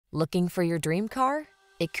Looking for your dream car?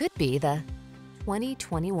 It could be the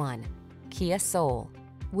 2021 Kia Soul.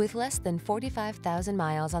 With less than 45,000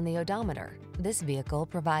 miles on the odometer, this vehicle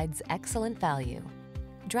provides excellent value.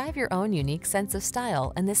 Drive your own unique sense of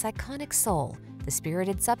style in this iconic Soul, the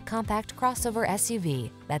spirited subcompact crossover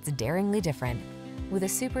SUV that's daringly different. With a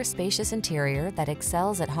super spacious interior that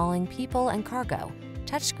excels at hauling people and cargo,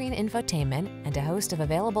 touchscreen infotainment, and a host of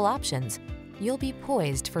available options, you'll be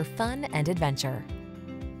poised for fun and adventure.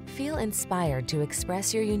 Feel inspired to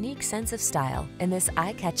express your unique sense of style in this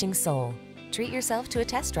eye-catching Soul. Treat yourself to a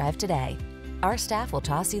test drive today. Our staff will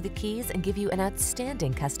toss you the keys and give you an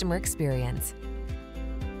outstanding customer experience.